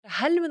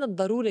هل من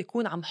الضروري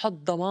يكون عم حط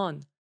ضمان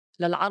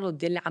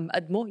للعرض يلي عم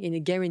قدمه،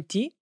 يعني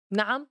guarantee،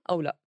 نعم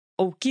أو لا؟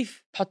 أو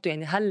كيف بحطه؟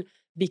 يعني هل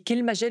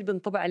بكل مجال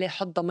بنطبق عليه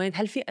حط ضمان؟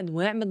 هل في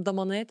أنواع من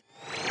الضمانات؟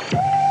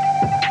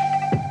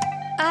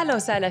 أهلا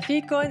وسهلا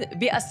فيكم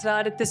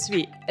بأسرار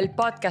التسويق،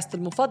 البودكاست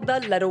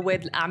المفضل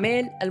لرواد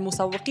الأعمال،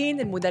 المسوقين،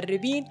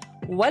 المدربين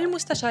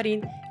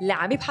والمستشارين اللي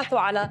عم يبحثوا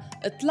على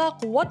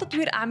إطلاق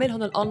وتطوير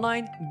أعمالهم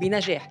الأونلاين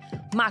بنجاح.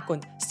 معكم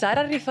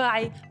سارة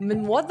الرفاعي، من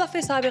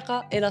موظفة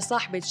سابقة إلى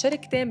صاحبة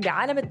شركتين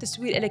بعالم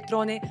التسويق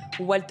الإلكتروني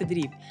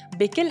والتدريب.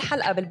 بكل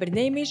حلقة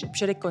بالبرنامج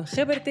بشارككم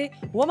خبرتي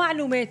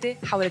ومعلوماتي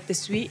حول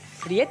التسويق،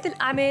 ريادة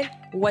الأعمال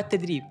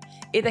والتدريب.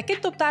 إذا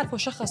كنتوا بتعرفوا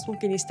شخص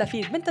ممكن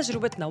يستفيد من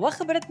تجربتنا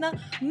وخبرتنا،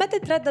 ما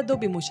تترددوا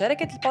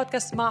بمشاركة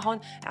البودكاست معهم.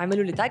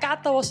 اعملوا لي تاج على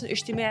التواصل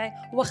الاجتماعي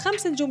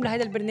و5 نجوم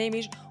لهذا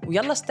البرنامج،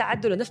 ويلا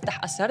استعدوا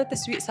لنفتح أسرار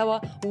التسويق سوا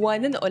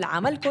وننقل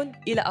عملكم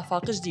إلى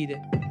آفاق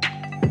جديدة.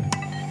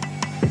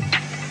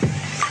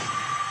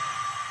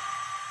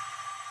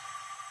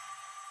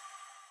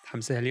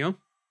 متحمسة اليوم؟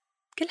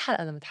 كل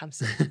حلقة أنا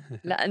متحمسة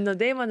لأنه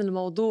دايما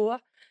الموضوع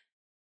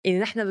يعني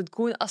نحن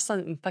بنكون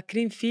أصلا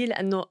مفكرين فيه،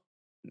 لأنه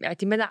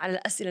اعتمادا على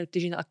الأسئلة اللي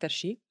بتجينا أكتر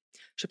شيء.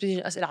 شو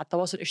بتجينا أسئلة على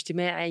التواصل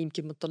الاجتماعي،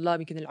 يمكن من الطلاب،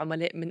 يمكن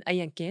العملاء، من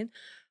أيا كان،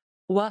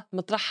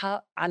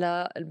 ومطرحها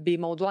على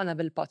بموضوعنا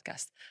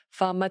بالبودكاست.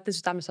 فما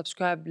تنسوا تعملوا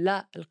سبسكرايب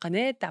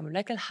للقناة، تعملوا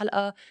لايك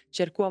للحلقة،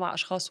 تشاركوها مع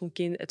أشخاص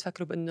ممكن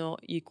تفكروا بأنه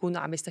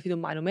يكونوا عم يستفيدوا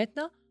من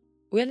معلوماتنا.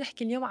 ويلا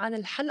نحكي اليوم عن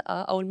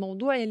الحلقة أو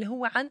الموضوع اللي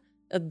هو عن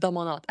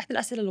الضمانات. إحدى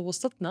الأسئلة اللي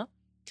وصلتنا،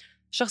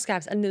 شخص كان عم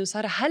يسألني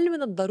سارة، هل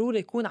من الضروري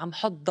يكون عم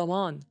حط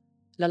ضمان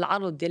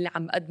للعرض يلي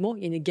عم قدمه،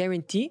 يعني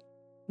guarantee،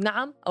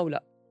 نعم أو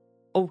لا؟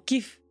 أو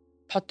كيف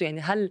بحطه؟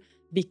 يعني هل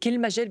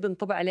بكل مجال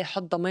بنطبق عليه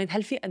حط ضمان؟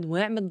 هل في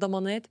أنواع من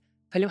الضمانات؟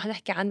 فاليوم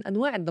حنحكي عن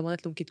أنواع الضمانات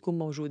اللي ممكن تكون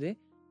موجودة،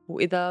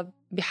 وإذا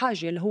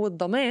بحاجة اللي هو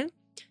الضمان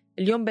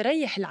اليوم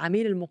بريح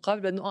العميل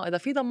المقابل بأنه إذا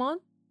في ضمان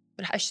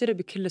رح أشتري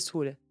بكل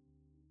سهولة.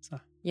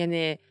 صح.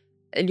 يعني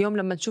اليوم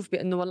لما نشوف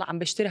بأنه والله عم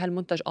بشتري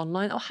هالمنتج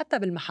أونلاين أو حتى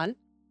بالمحل،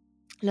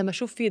 لما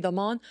أشوف فيه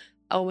ضمان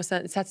أو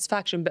مثلا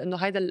satisfaction بأنه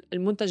هذا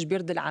المنتج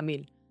بيرضي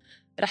العميل،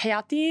 رح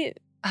يعطيه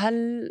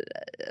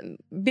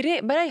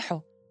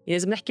بريحه. يعني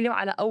إذا بنحكي اليوم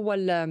على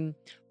أول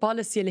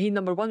بوليسي اللي هي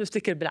نمبر 1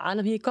 بفتكر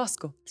بالعالم، هي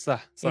كاسكو.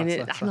 صح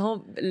يعني احنا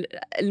هون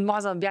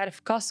المعظم بيعرف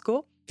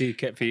كاسكو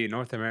في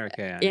نورث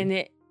أمريكا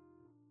يعني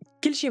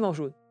كل شيء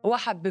موجود.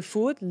 واحد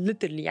بفوت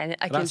ليترلي، يعني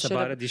أكل، راسه شرب،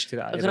 بارد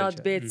يشتري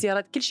أغراض بيت،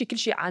 سيارات، كل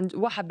شيء عند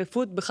واحد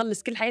بفوت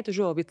بخلص كل حياته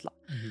جوا بيطلع.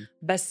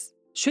 بس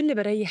شو اللي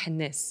بريح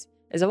الناس؟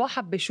 إذا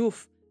واحد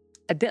بيشوف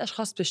قد ايه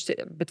أشخاص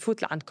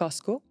بتفوت لعند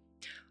كاسكو،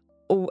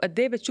 وقد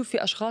ايه بتشوف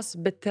في أشخاص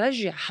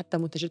بترجع حتى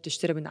منتجات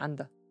تشتري من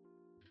عندها.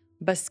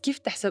 بس كيف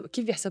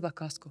يحسبها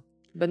كاسكو؟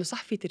 بأنه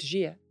صح في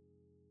ترجيع،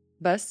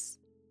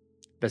 بس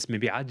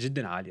مبيعات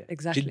جدا عالية.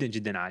 جدا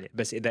جدا عالية.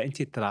 بس إذا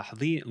أنت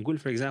تلاحظين، نقول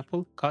for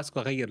example كاسكو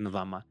غير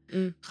نظامه،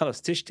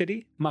 خلاص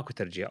تشتري ماكو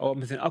ترجيع، أو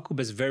مثلا أكو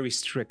بس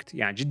very strict،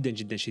 يعني جدا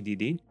جدا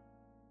شديدين.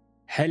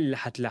 هل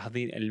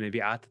حتلاحظين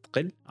المبيعات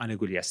تقل؟ أنا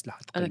أقول يس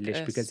رح تقل. ليش؟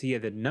 because هي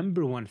the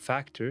number one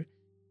factor.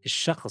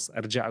 الشخص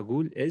أرجع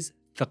أقول is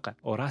ثقة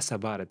أو راسه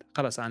بارد.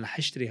 خلاص أنا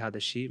حشتري هذا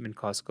الشيء من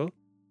كاسكو،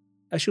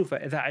 أشوفه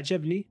إذا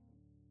عجبني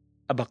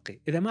أبقي،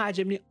 إذا ما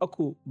عجبني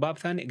أكو باب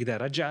ثاني أقدر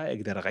أرجعه،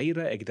 أقدر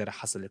أغيره، أقدر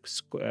أحصل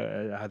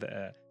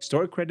هذا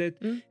ستور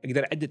كريدت،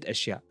 أقدر عدة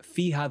أشياء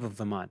في هذا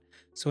الضمان.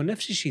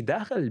 نفس الشيء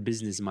داخل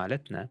البزنس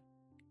مالتنا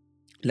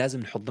لازم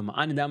نحط ضمان.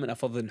 أنا دائما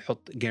أفضل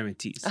نحط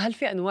guarantees. هل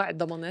في أنواع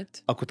الضمانات؟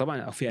 أكو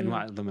طبعا، أو في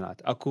أنواع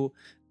الضمانات أكو.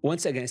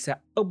 once again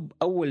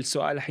أول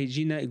سؤال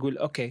حيجينا يقول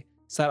أوكي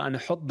صار أنا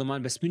أحط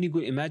ضمان، بس من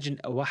يقول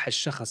imagine واحد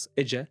شخص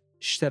إجا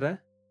اشترى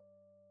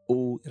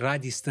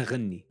وراد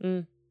يستغني.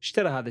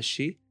 اشترى هذا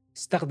الشيء،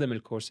 استخدم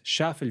الكورس،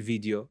 شاف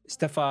الفيديو،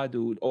 استفاد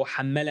أو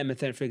حمله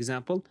مثلا for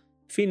example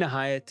في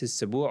نهاية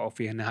الأسبوع أو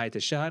في نهاية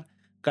الشهر،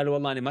 قال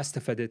والله أنا ما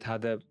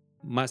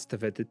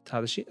استفدت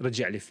هذا الشيء،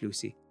 رجع لي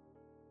فلوسي.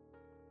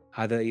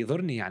 هذا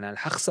يضرني، يعني أنا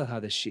حخسر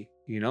هذا الشيء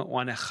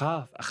وأنا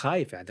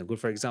خايف. يعني أقول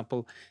for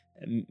example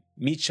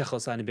 100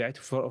 شخص أنا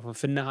بعته،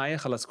 في النهاية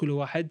خلاص كل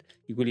واحد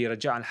يقول لي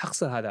رجع، أنا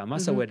حخسر هذا، ما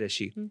سويت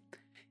شيء.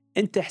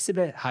 أنت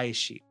احسبها هاي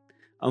الشيء.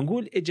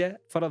 نقول إجا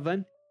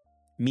فرضا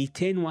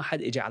 200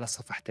 واحد إجا على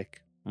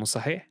صفحتك، مو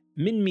صحيح؟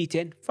 من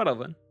 200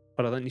 فرضاً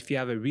في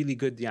هذا really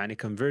good يعني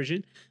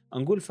conversion.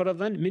 نقول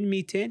فرضاً من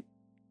 200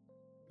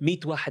 100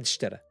 واحد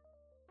اشترى.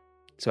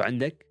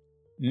 عندك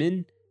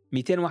من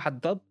 200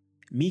 واحد ضب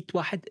 100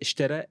 واحد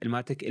اشترى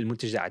المنتج اللي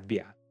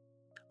تبيعه.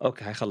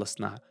 أوكي هاي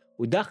خلصناها.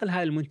 وداخل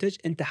هاي المنتج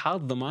أنت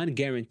حاط ضمان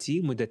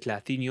guarantee مدة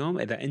 30 يوم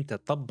إذا أنت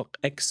تطبق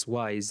X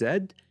Y Z.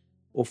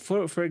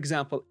 for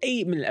example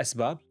أي من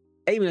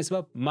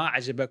الأسباب ما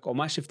عجبك أو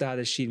ما شفت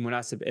هذا الشيء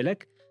المناسب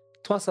إلك،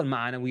 تواصل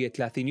معنا ويا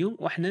 30 يوم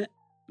وإحنا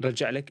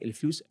نرجع لك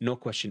الفلوس no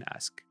question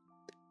ask.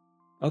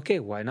 أوكي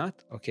why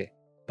not؟ أوكي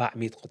باع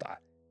 100 قطعة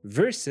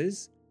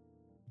versus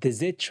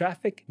تزيد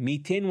ترافيك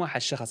 200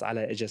 واحد شخص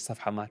على إجا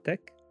الصفحة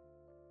مالتك،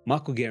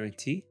 ماكو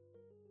guarantee،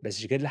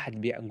 بس قد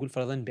لحد بيع. نقول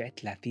فرضاً بيع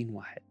 30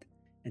 واحد،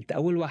 أنت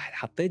أول واحد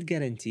حطيت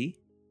guarantee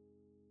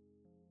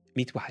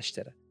 100 واحد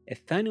اشترى،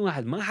 الثاني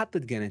واحد ما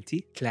حطت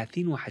جارنتي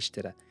 30 واحد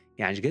اشترى.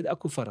 يعني قد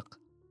اكو فرق؟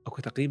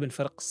 اكو تقريبا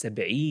فرق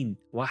 70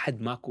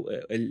 واحد ماكو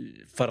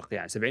الفرق،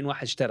 يعني 70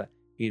 واحد اشترى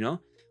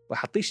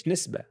وحطيش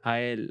نسبة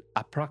هاي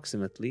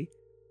approximately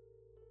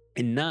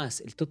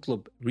الناس اللي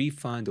تطلب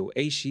ريفاند او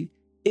اي شيء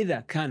اذا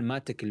كان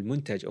ماتك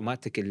المنتج او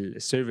ماتك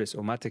السيرفيس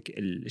او ماتك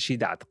الشيء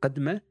دا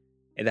تقدمه،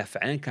 اذا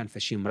فعلا كان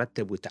فشي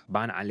مرتب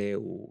وتعبان عليه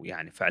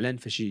ويعني فعلا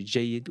فشي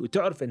جيد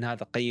وتعرف ان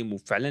هذا قيم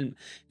وفعلا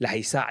راح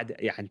يساعد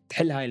يعني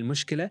تحل هاي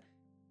المشكله.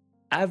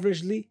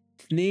 افريجلي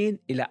 2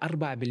 إلى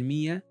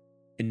 4%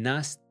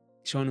 الناس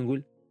شلون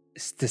نقول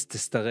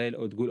تستغل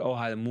او تقول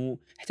هذا مو،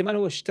 احتمال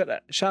هو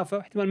شافه،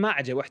 احتمال ما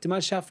عجبه،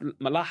 احتمال شاف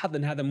لاحظ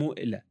ان هذا مو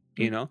إله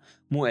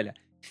مو إله.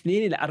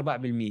 2 إلى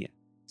 4%.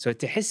 سو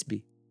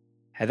تحسبي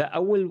هذا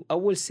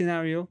أول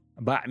سيناريو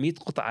باع 100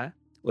 قطعة،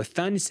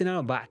 والثاني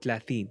سيناريو باع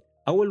 30.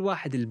 أول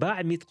واحد اللي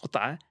باع 100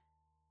 قطعة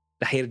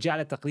رح يرجع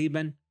له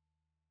تقريبا،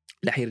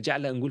 رح يرجع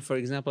له نقول فور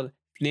إكزامبل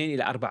 2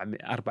 إلى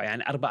 4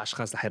 يعني 4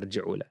 أشخاص رح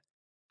يرجعوا له.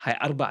 هاي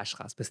 4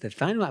 أشخاص، بس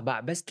الثاني واحد باع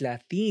بس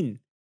 30.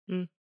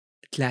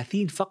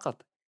 30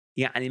 فقط.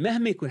 يعني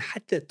مهما يكون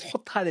حتى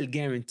تحط هذا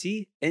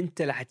الجارنتي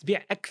أنت رح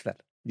تبيع أكثر.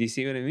 دي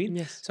سي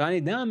أنا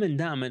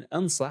دائما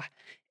أنصح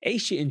أي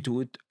شيء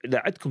أنتوا إذا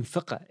عندكم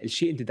ثقة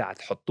الشيء أنت قاعد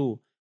تحطوه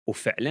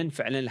وفعلا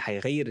رح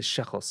يغير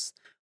الشخص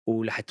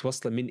ورح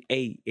توصله من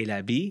A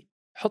إلى B،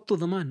 حطوا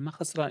ضمان ما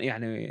خسران.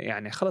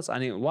 يعني خلص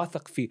أنا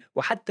واثق فيه،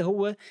 وحتى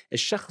هو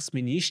الشخص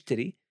من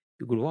يشتري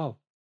يقول واو.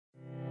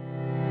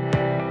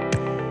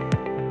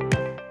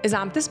 إذا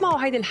عم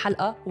تسمعوا هيدي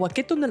الحلقة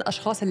وكنتوا من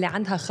الأشخاص اللي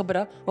عندها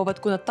خبرة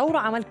وبدكم تطوروا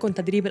عملكم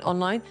تدريب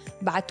الأونلاين،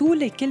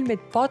 بعتولي كلمة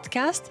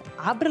بودكاست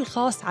عبر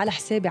الخاص على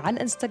حسابي على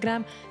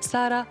الإنستغرام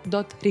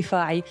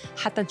sara.rifai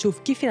حتى نشوف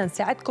كيف فينا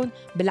نساعدكم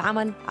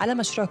بالعمل على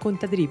مشروعكم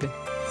التدريبي.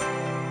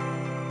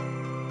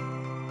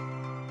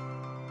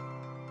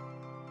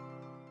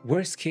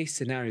 worst case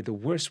scenario, the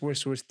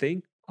worst thing،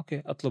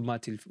 اوكي اطلب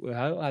مالتي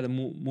هذا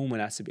مو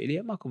مناسب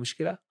الي، ماكو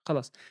مشكله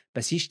خلاص،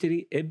 بس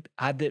يشتري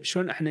هذا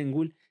شلون احنا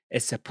نقول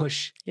it's a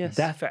push،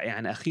 دافع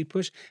يعني اخي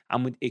push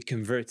عمود it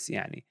converts.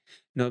 يعني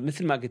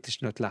مثل ما قلت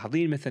شنو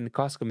تلاحظين مثلا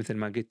كاسكو مثل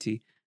ما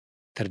قلتي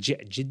ترجع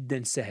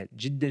جدا سهل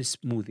جدا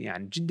سموث،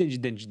 يعني جدا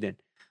جدا جدا.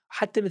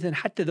 حتى مثلا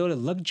حتى ذول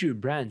اللكجري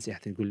براندز،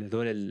 يعني نقول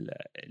ذول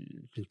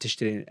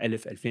تشتري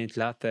 1000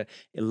 2003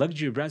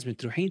 اللكجري براندز من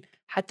تروحين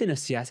حتى انه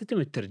سياستهم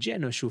الترجيع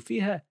انه شو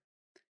فيها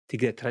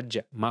تقدر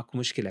ترجع، ماكو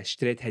مشكله.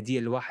 اشتريت هديه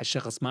لواحد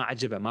شخص ما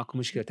عجبه، ماكو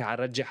مشكله تعال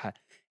رجعها.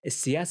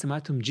 السياسه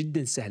مالتهم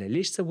جدا سهله.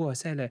 ليش سووها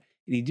سهله؟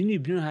 يريدون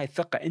يبنون هاي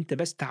الثقه. انت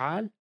بس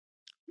تعال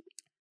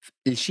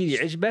الشيء اللي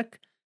يعجبك،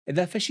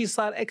 اذا في شيء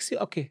صار اكسي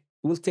اوكي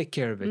we'll take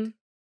care of it.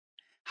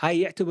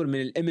 هاي يعتبر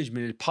من الايمج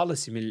من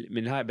البوليسي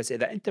من هاي. بس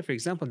اذا انت فور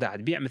اكزامبل دا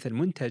تبيع مثل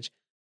منتج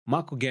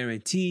ماكو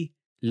جارنتي،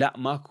 لا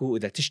ماكو،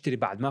 اذا تشتري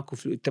بعد ماكو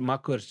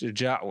ماكو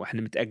رجاع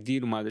واحنا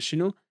متاكدين وما ادري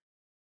شنو،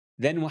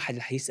 ذن واحد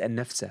رح يسال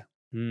نفسه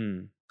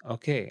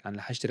اوكي انا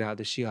رح اشتري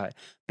هذا الشيء. هاي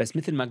بس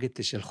مثل ما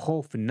قلتش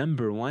الخوف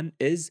النمبر 1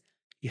 از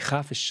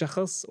يخاف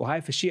الشخص،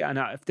 وهاي في الشيء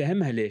انا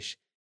افتهمها ليش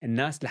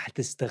الناس رح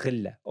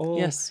تستغله.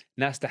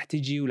 ناس رح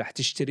تجي ورح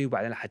تشتري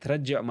وبعدين رح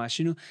ترجع وما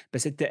شنو.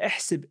 بس انت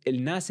احسب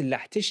الناس اللي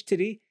رح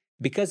تشتري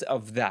because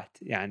of that،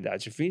 يعني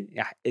عارفين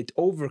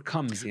it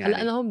overcomes. يعني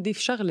هلا انا هم ضيف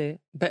شغله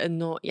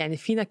بانه يعني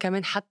فينا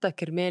كمان حتى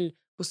كرمال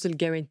وصل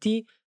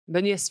الجارنتي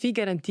بانه في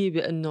جارنتي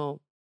بانه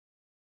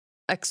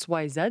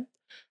XYZ،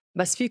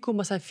 بس فيكم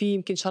مثلا في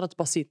يمكن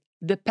شرط بسيط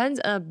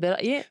depends. انا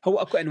برايي هو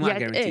اكو انواع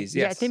جارنتيز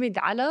يعتمد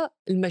على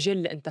المجال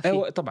اللي انت فيه.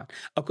 هو طبعا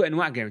اكو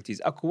انواع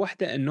جارنتيز. اكو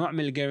واحده النوع من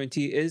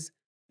الجارنتي از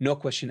no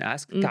question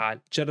ask.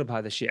 تعال جرب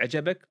هذا الشيء،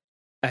 عجبك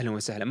اهلا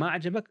وسهلا، ما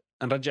عجبك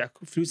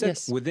نرجعك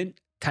فلوسك within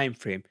time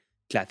frame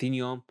 30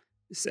 يوم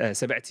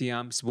 7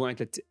 ايام اسبوعين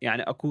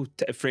يعني اكو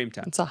فريم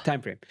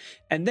تايم فريم.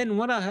 and then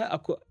وراها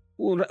اكو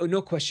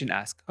no question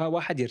ask،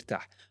 واحد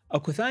يرتاح.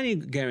 اكو ثاني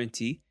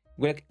جارنتي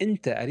يقول لك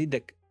انت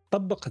اريدك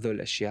طبق هذول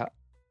الاشياء،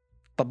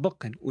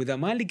 طبقن، واذا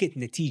ما لقيت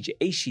نتيجه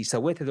اي شيء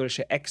سويت هذول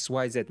الاشياء اكس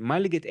واي زد ما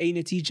لقيت اي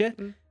نتيجه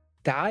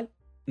تعال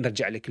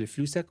نرجع لك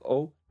فلوسك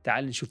او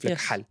تعال نشوف لك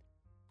حل.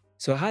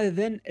 هذا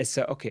ذن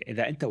اوكي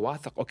اذا انت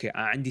واثق اوكي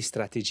انا عندي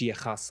استراتيجيه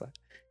خاصه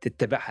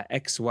تتبعها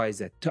اكس واي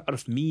زد،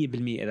 تعرف 100%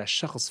 اذا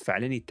الشخص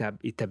فعلا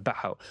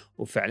يتبعها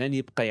وفعلا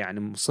يبقى يعني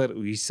مصر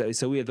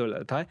ويسوي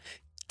هذول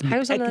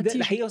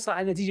حيوصل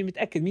على نتيجه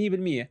متاكد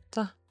 100%.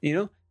 صح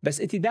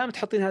بس انت دائما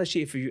تحطين هذا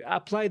الشيء if you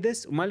apply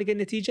this وما لقى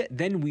النتيجه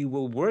then we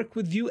will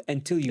work with you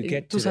until you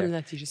get توصل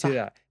للنتيجه.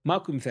 صح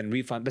ماكو مثلا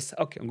ريفاند. بس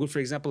اوكي نقول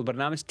فور اكزامبل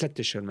برنامج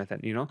 3 اشهر مثلا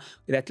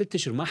اذا 3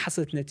 اشهر ما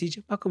حصلت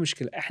نتيجه ماكو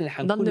مشكله، احنا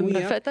حنكون ضمن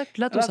مرافقتك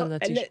لا توصل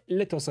للنتيجه،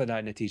 لا توصل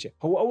للنتيجه.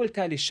 هو اول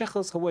تالي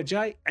الشخص هو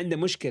جاي عنده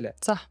مشكله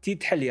صح تي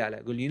تحل ياله،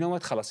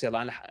 يقول خلاص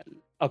يلا انا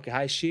اوكي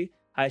هاي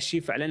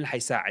الشيء فعلا اللي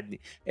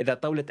حيساعدني. اذا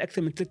طولت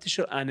اكثر من 3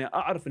 اشهر انا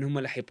اعرف ان هم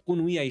اللي حيبقون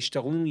وياه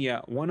يشتغلون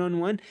وياه one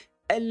on one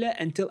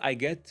الا until I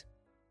get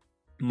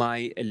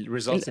my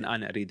results اللي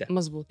انا اريده.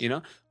 مزبوط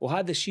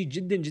وهذا الشيء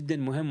جدا جدا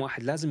مهم،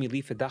 واحد لازم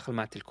يضيفه داخل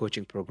مالت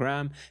الكوتشنج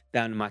بروجرام،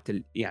 داخل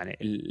مالت يعني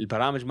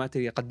البرامج مالت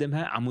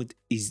يقدمها، عمود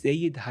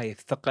يزيد هاي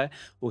الثقه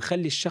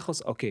ويخلي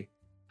الشخص اوكي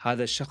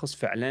هذا الشخص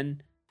فعلا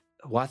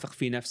واثق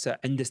في نفسه،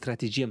 عنده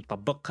استراتيجية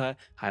مطبقها،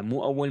 هاي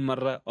مو أول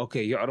مرة،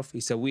 أوكي يعرف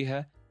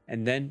يسويها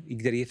and then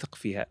يقدر يثق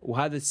فيها.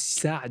 وهذا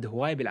يساعد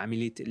هواي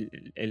بالعملية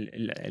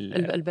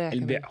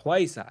البيع،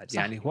 هواي يساعد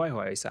يعني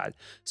هواي يساعد.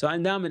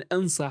 أنا دائما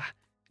أنصح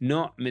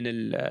نوع من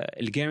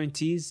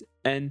الجارنتيز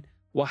أن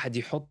واحد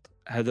يحط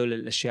هذول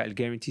الأشياء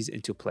الجارنتيز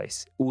into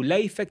place، ولا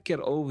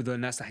يفكر ذول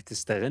الناس راح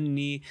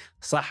تستغلني.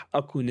 صح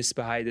أكو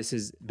نسبة، هاي this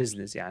is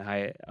business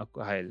يعني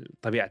هاي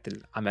طبيعة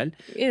العمل،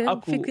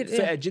 أكو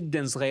فئة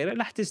جدا صغيرة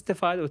راح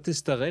تستفاد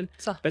وتستغل.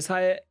 صح. بس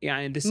هاي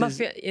يعني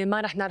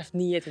ما راح نعرف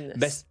نية الناس،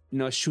 بس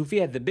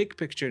نشوفيها the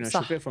big picture،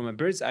 نشوفيها from a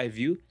bird's eye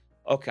view.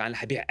 أوكي أنا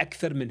حبيع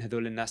أكثر من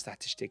هذول الناس راح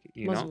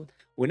تشتكي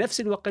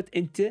ونفس الوقت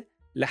أنت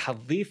رح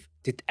تضيف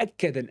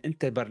تتأكد أن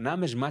أنت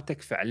برنامج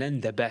ماتك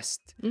فعلا the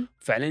best،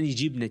 فعلا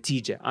يجيب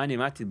نتيجة. أنا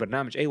ماتي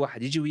البرنامج أي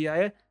واحد يجي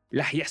وياي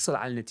رح يحصل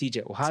على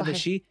النتيجة، وهذا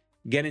شيء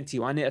جارنتي.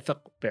 وأنا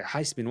أثق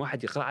بحيث من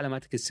واحد يقرأ على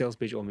ماتك السيلز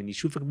بيج أو من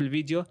يشوفك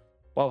بالفيديو،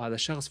 واو هذا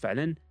الشخص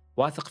فعلا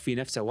واثق في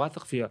نفسه،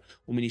 واثق فيه.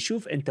 ومن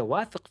يشوف أنت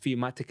واثق في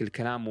ماتك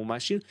الكلام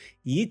وماشي،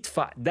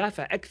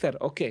 دافع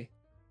أكثر. أوكي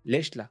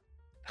ليش لا،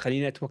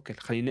 خلينا أتوكل،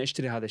 خلينا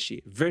أشتري هذا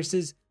الشيء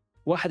versus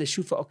واحد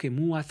أشوفه أوكي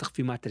مو واثق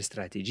في مات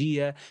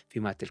الاستراتيجية، في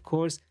مات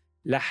الكورس،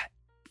 لح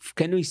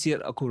كأنه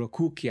يصير أكو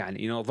ركوك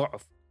يعني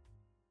ضعف،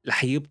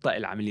 لح يبطأ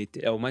العملية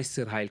أو ما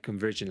يصير هاي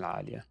الكونفرجن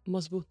العالية.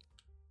 مزبوط.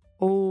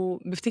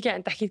 وبفتكر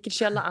أنت حكيت كل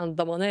شيء يلا عن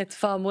الضمانات،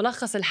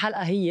 فملخص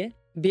الحلقة هي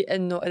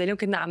بأنه إذا اليوم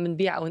كنا عم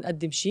نبيع أو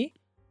نقدم شيء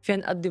فينا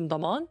نقدم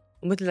ضمان،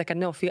 ومثل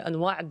ذكرناه في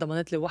أنواع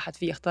الضمانات اللي واحد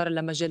فيه يختار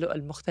لمجاله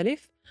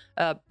المختلف.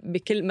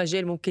 بكل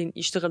مجال ممكن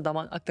يشتغل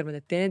ضمان أكتر من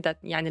التاني،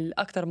 يعني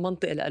الأكتر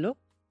منطقة له.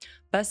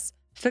 بس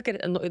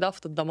فكرة أنه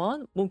إضافة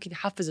الضمان ممكن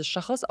يحفز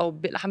الشخص،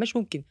 أو مش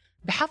ممكن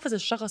بيحفز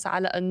الشخص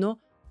على أنه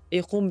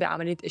يقوم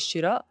بعملية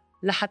الشراء،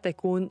 لحتى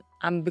يكون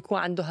بيكون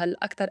عنده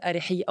هالأكتر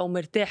أريحية أو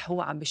مرتاح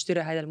هو عم بيشتري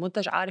هذا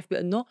المنتج، عارف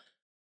بأنه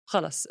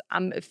خلص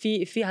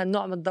في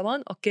هالنوع من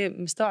الضمان، أوكي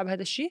مستوعب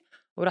هذا الشيء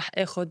وراح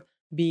أخذ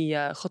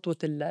بخطوة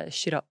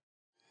الشراء.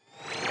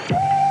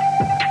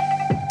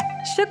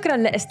 شكراً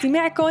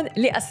لاستماعكم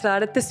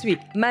لأسرار التسويق.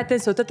 ما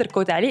تنسوا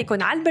تتركوا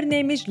تعليقكم على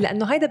البرنامج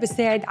لأنه هيدا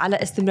بيساعد على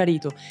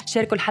استمراريته.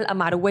 شاركوا الحلقة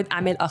مع رواد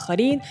أعمال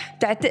آخرين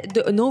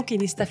تعتقدوا أنه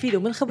ممكن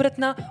يستفيدوا من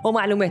خبرتنا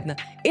ومعلوماتنا.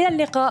 إلى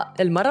اللقاء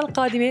المرة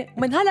القادمة،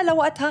 ومن هلا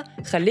لوقتها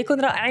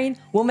خليكن رائعين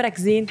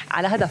ومركزين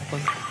على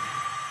هدفكم.